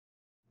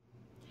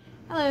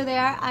Hello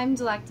there, I'm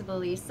Delectable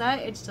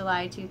Lisa. It's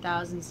July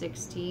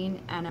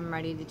 2016 and I'm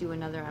ready to do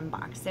another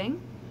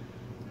unboxing.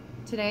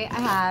 Today I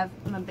have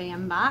my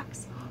BAM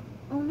box.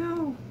 Oh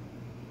no!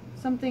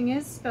 Something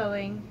is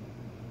spilling.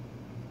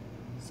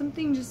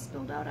 Something just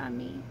spilled out on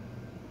me.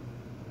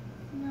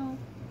 No.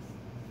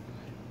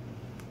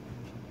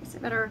 I guess I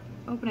better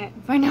open it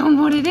and find out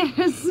what it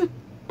is.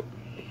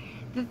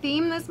 The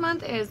theme this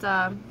month is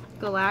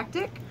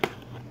Galactic.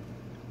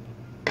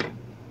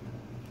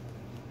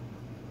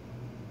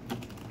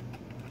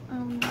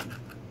 Oh no,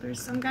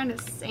 there's some kind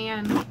of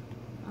sand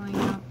falling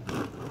out.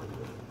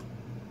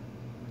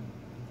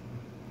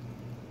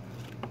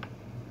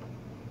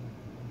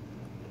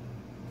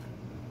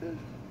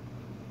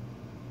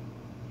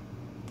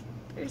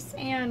 There's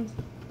sand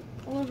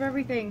all over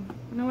everything.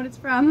 I know what it's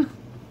from.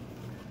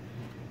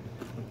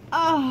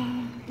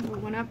 Oh, a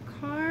 1-up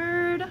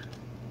card.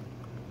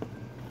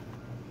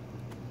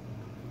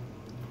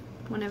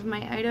 One of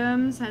my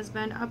items has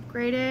been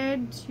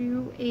upgraded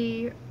to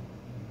a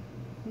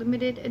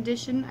limited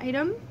edition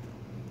item.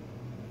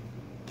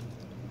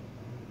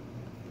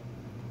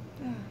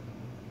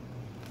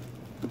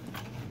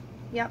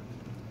 Yep.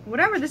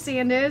 Whatever the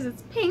sand is,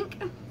 it's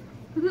pink.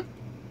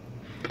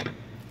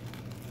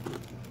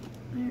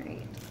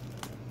 Alright.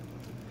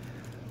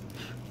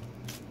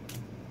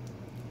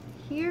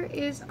 Here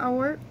is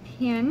our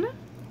pin.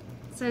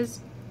 It says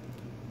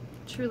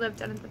True Love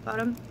down at the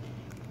bottom.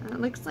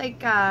 It looks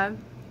like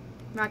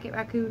Rocket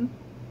Raccoon.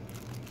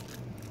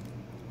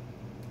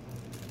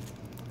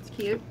 It's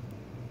cute.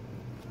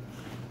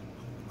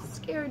 I'm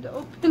scared to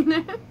open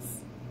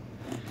this.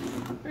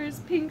 There's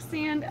pink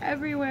sand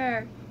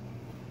everywhere.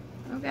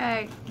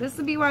 Okay, this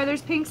would be why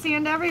there's pink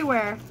sand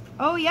everywhere.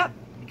 Oh, yep,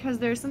 because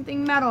there's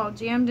something metal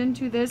jammed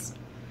into this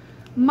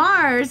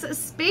Mars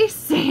space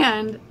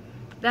sand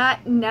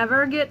that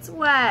never gets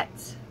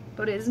wet,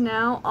 but is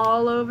now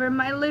all over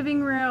my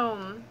living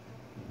room.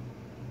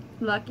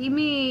 Lucky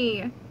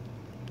me.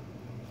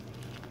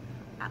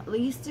 At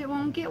least it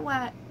won't get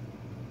wet.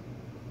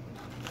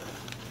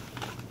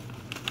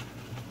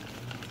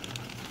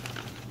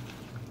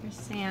 There's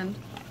sand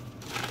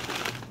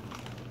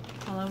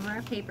all over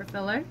our paper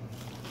filler.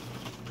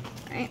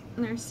 Alright,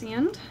 and there's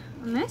sand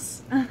on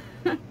this.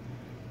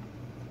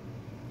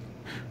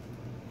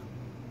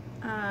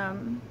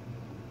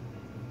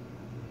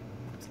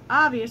 It's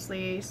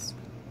obviously a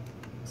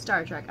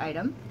Star Trek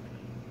item.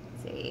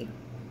 It's a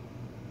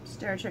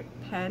Star Trek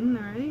pen.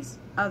 There are these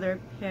other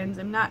pins.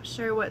 I'm not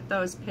sure what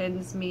those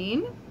pins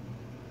mean,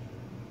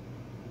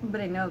 but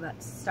I know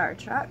that's Star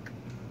Trek.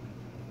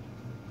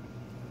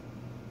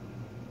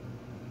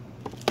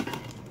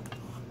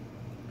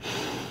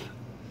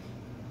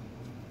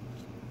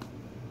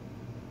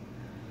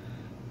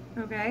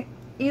 Okay,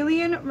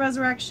 Alien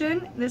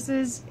Resurrection. This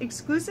is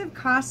exclusive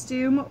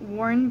costume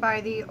worn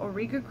by the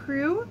Auriga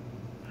crew.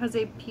 Has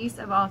a piece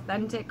of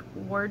authentic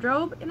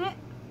wardrobe in it.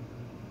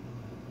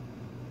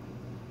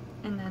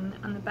 And then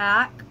on the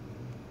back,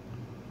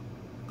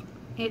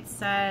 it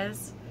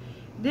says,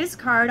 this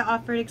card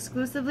offered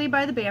exclusively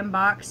by the BAM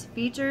box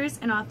features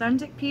an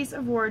authentic piece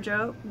of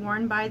wardrobe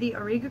worn by the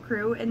Auriga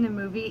crew in the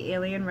movie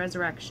Alien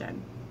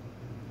Resurrection.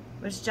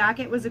 This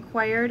jacket was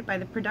acquired by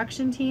the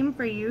production team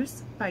for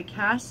use by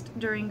cast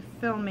during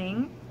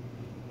filming.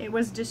 It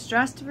was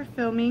distressed for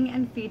filming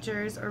and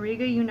features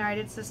Auriga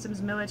United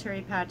Systems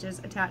military patches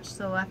attached to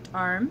the left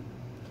arm.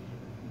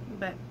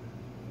 But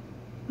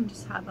I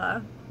just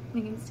have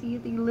you can see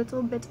the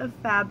little bit of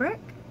fabric.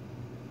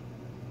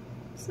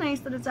 It's nice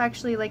that it's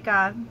actually like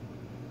a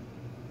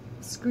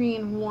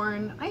screen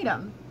worn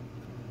item.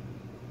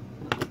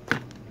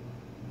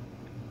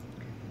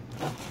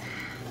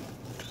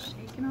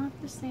 Shaking off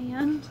the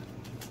sand.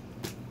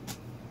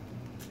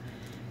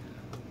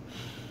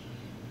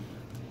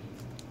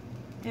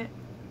 It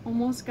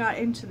almost got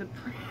into the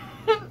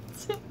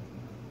print.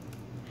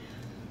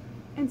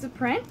 It's a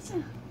print,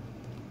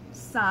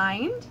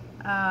 signed,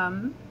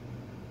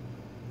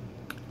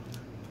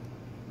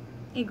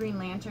 a Green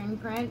Lantern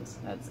print.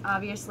 That's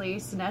obviously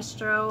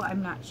Sinestro.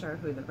 I'm not sure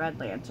who the Red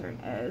Lantern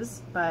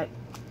is, but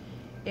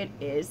it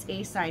is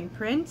a signed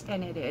print,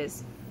 and it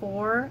is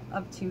 4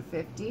 of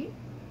 250.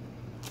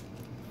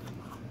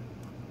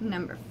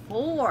 Number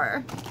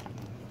 4.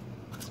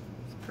 It's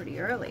pretty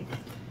early.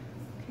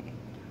 Okay.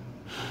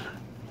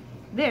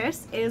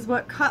 This is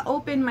what cut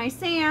open my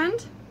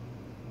sand.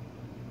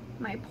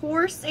 My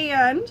poor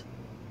sand.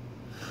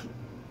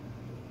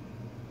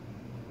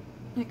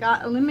 It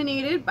got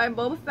eliminated by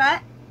Boba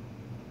Fett.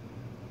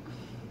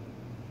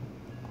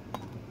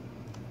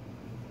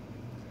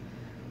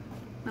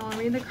 Now I'll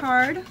read the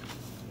card.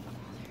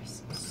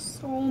 There's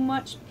so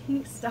much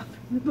pink stuff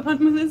in the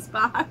bottom of this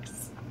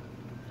box.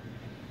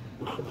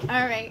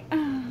 Alright.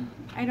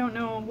 I don't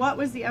know what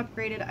was the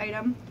upgraded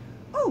item.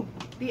 Oh,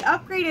 the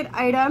upgraded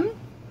item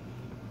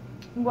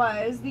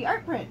was the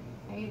art print.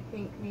 I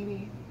think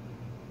maybe.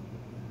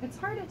 It's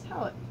hard to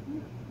tell it.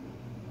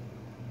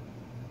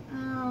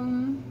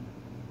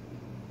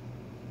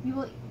 You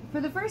will For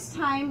the first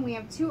time, we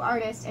have 2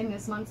 artists in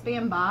this month's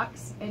BAM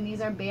box, and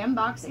these are BAM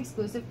box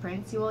exclusive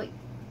prints. You will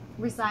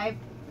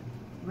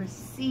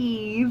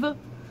receive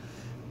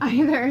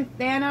either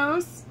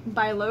Thanos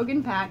by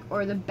Logan Pack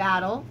or The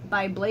Battle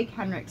by Blake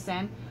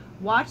Henriksen.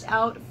 Watch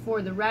out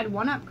for the red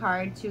 1-up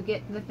card to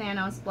get the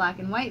Thanos black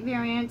and white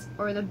variant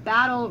or the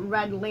Battle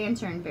Red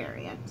Lantern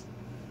variant.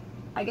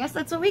 I guess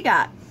that's what we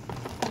got.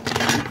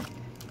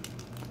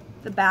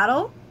 The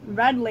Battle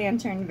Red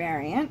Lantern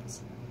variant.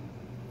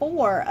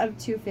 4 of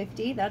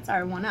 250, that's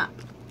our 1-up.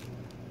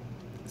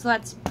 So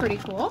that's pretty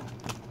cool.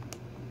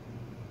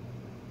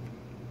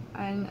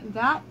 And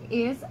that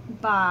is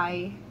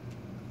by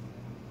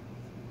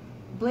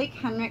Blake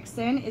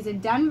Henriksen, is a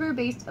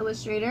Denver-based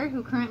illustrator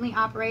who currently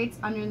operates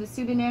under the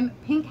pseudonym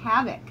Pink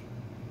Havoc.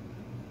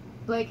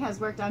 Blake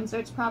has worked on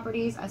such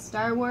properties as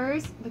Star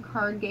Wars, the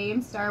card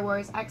game, Star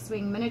Wars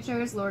X-Wing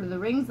miniatures, Lord of the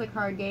Rings, the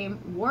card game,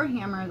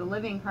 Warhammer, the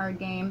living card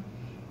game,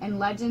 and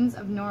Legends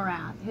of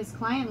Norath. His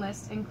client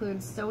list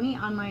includes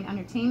Sony Online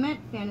Entertainment,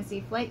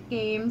 Fantasy Flight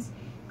Games,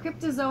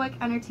 Cryptozoic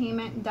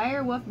Entertainment,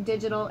 Direwolf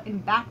Digital,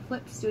 and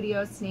Backflip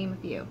Studios, to name a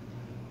few.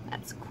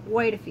 That's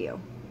quite a few.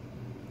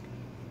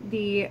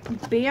 The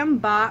BAM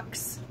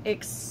box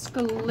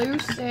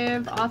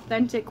exclusive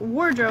authentic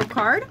wardrobe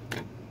card.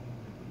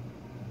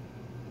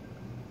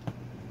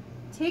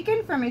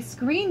 Taken from a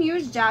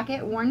screen-used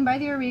jacket worn by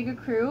the Auriga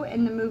crew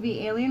in the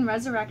movie Alien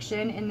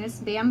Resurrection in this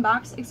BAM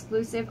box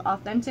exclusive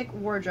authentic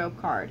wardrobe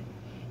card.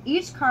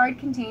 Each card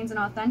contains an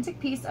authentic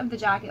piece of the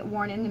jacket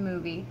worn in the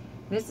movie.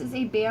 This is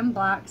a BAM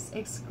box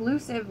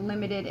exclusive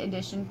limited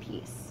edition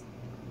piece.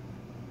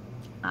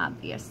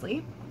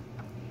 Obviously.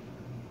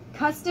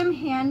 Custom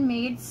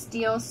handmade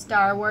steel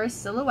Star Wars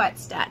silhouette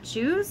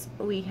statues.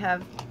 We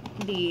have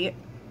the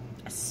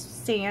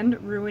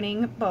sand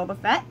ruining Boba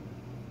Fett.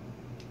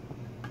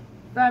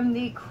 From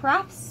the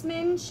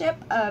craftsmanship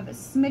of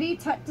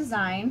Smitty Tut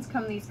Designs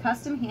come these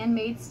custom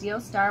handmade steel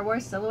Star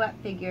Wars silhouette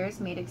figures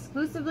made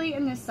exclusively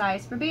in this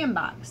size for BAM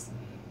box.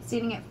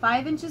 Standing at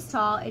 5 inches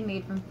tall and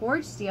made from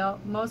forged steel,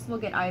 most will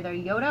get either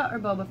Yoda or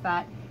Boba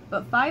Fett,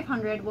 but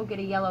 500 will get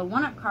a yellow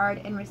 1-up card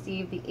and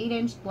receive the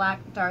 8-inch black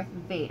Darth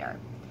Vader.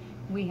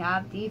 We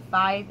have the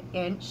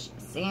 5-inch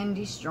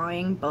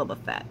sand-destroying Boba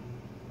Fett.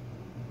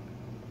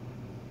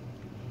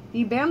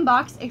 The BAM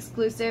box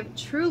exclusive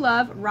True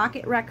Love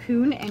Rocket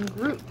Raccoon and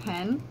Groot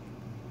pin.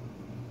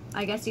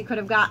 I guess you could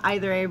have got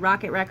either a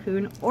Rocket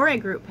Raccoon or a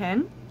Groot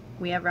pin.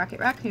 We have Rocket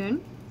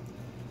Raccoon.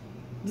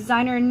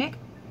 Designer Nick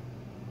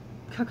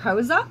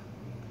Kokoza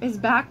is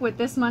back with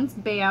this month's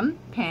BAM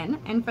pin,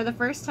 and for the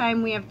first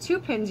time we have 2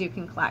 pins you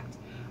can collect.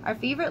 Our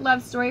favorite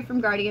love story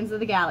from Guardians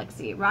of the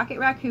Galaxy, Rocket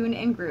Raccoon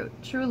and Groot,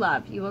 True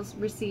Love. You will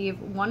receive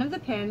 1 of the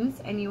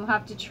pins and you will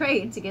have to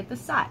trade to get the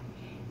set.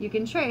 You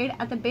can trade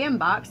at the BAM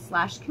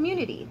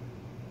box/community.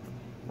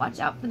 Watch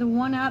out for the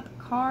 1-up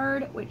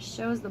card, which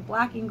shows the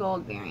black and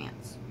gold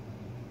variants.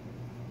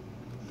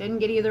 Didn't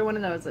get either one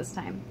of those this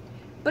time.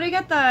 But I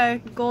got the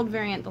gold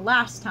variant the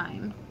last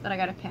time that I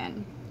got a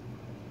pin.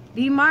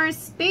 The Mars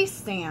Space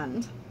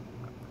Sand.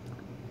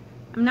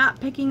 I'm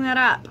not picking that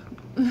up.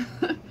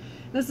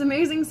 This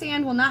amazing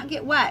sand will not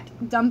get wet.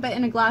 Dump it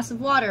in a glass of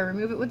water,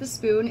 remove it with a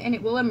spoon, and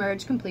it will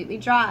emerge completely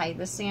dry.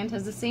 The sand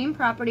has the same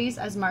properties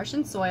as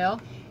Martian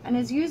soil and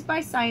is used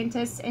by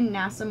scientists in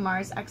NASA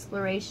Mars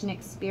exploration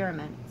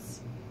experiments.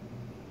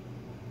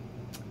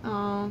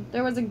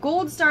 There was a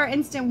Gold Star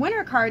Instant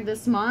Winner card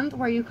this month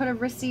where you could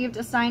have received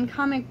a signed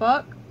comic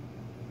book.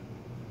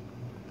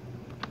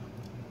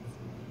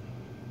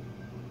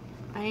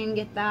 I didn't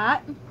get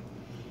that.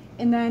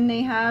 And then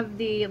they have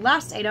the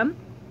last item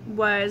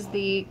was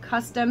the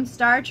custom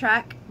Star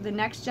Trek The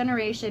Next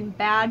Generation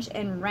badge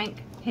and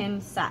rank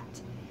pin set.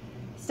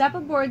 Step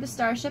aboard the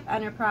Starship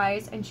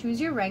Enterprise and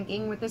choose your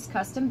ranking with this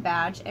custom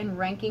badge and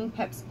ranking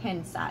pips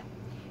pin set.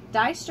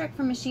 Die struck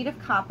from a sheet of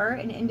copper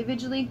and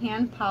individually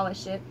hand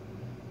polished.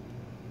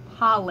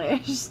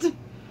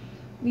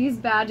 These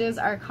badges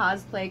are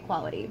cosplay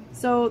quality.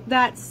 So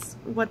that's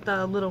what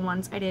the little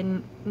ones, I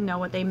didn't know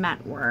what they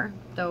meant were.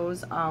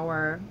 Those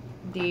are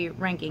the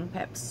ranking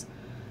pips.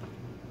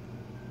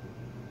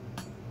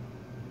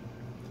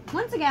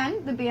 Once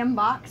again, the BAM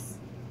box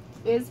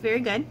is very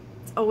good.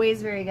 It's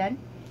always very good.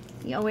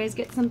 You always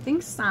get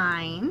something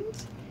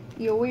signed.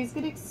 You always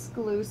get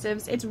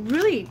exclusives. It's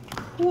really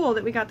cool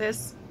that we got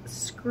this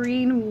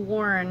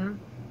screen-worn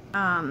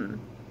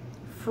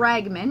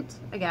fragment,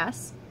 I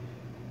guess.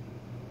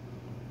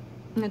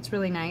 And it's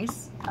really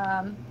nice.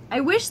 I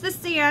wish the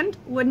sand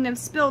wouldn't have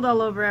spilled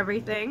all over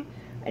everything.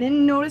 I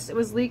didn't notice it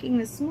was leaking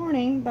this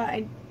morning, but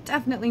I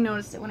definitely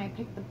noticed it when I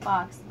picked the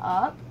box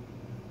up.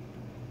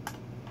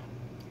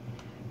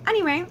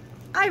 Anyway,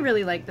 I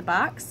really like the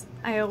box.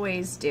 I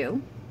always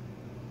do.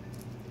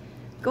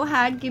 Go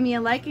ahead, give me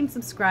a like and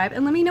subscribe,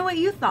 and let me know what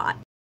you thought.